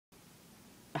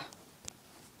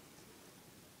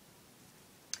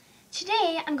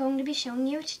Today I'm going to be showing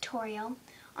you a tutorial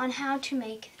on how to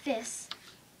make this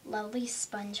lovely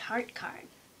sponge heart card.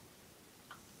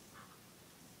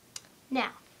 Now,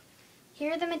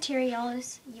 here are the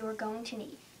materials you are going to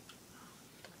need.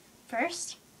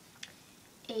 First,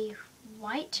 a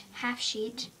white half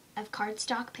sheet of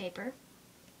cardstock paper.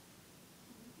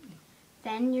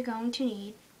 Then you're going to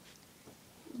need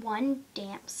one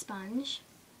damp sponge.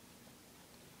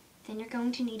 Then you're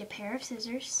going to need a pair of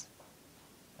scissors,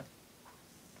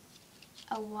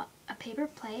 a paper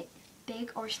plate,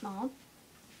 big or small,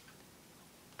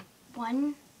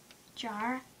 one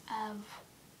jar of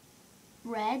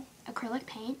red acrylic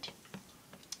paint,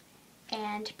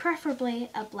 and preferably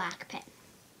a black pen.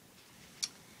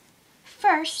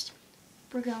 First,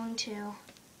 we're going to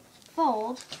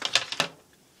fold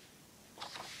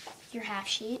your half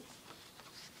sheet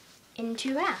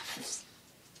into halves.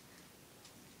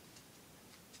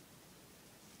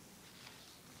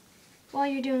 While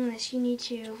you're doing this, you need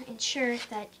to ensure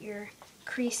that your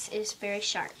crease is very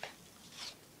sharp.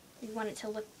 You want it to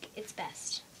look its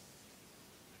best.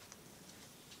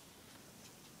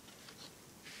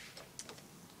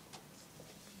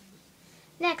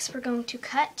 Next, we're going to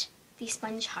cut the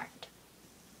sponge heart.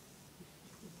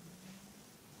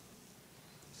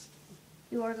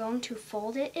 You are going to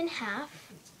fold it in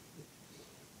half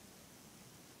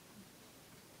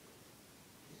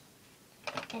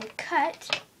and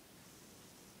cut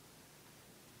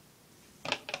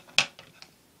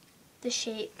the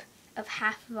shape of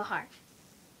half of a heart.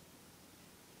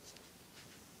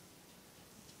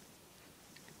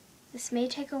 This may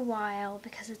take a while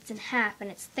because it's in half and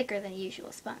it's thicker than a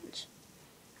usual sponge.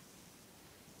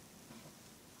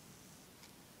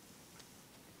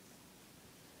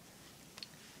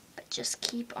 But just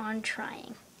keep on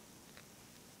trying.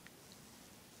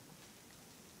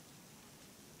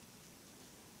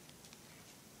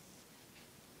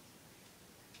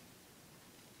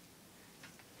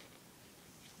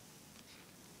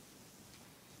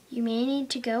 You may need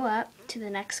to go up to the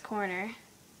next corner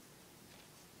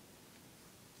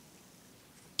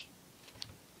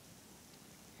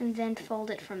and then fold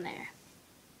it from there.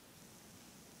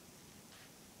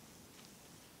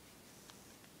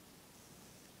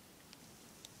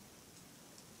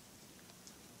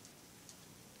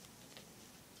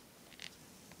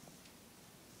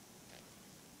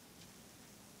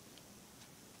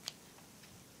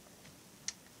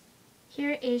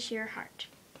 Here is your heart.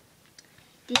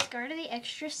 Discard the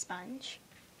extra sponge.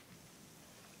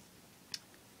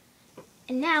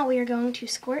 And now we are going to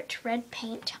squirt red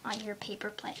paint on your paper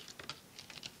plate.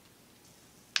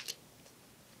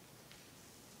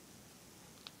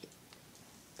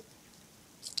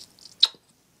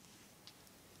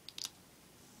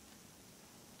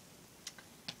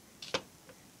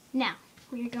 Now,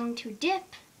 we are going to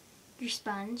dip your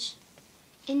sponge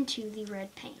into the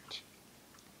red paint.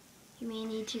 You may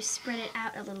need to spread it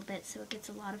out a little bit so it gets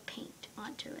a lot of paint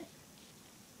onto it.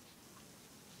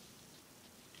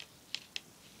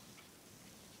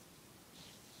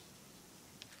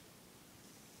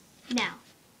 Now,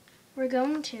 we're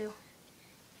going to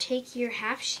take your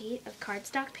half sheet of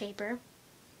cardstock paper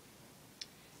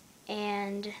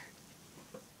and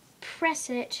press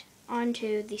it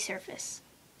onto the surface.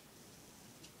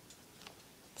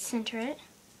 Center it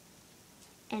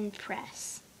and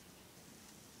press.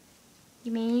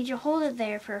 You may need to hold it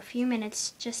there for a few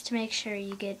minutes just to make sure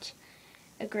you get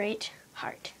a great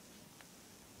heart.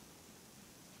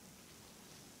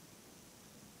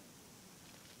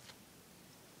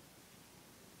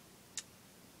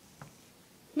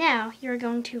 Now you're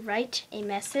going to write a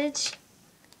message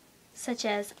such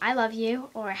as "I love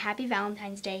you" or "Happy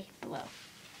Valentine's Day" below.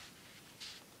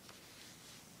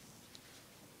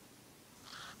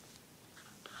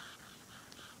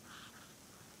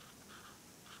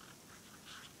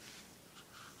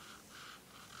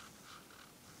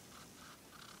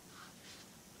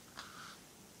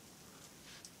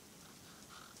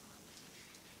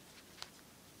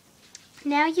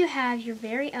 Now you have your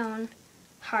very own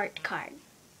heart card.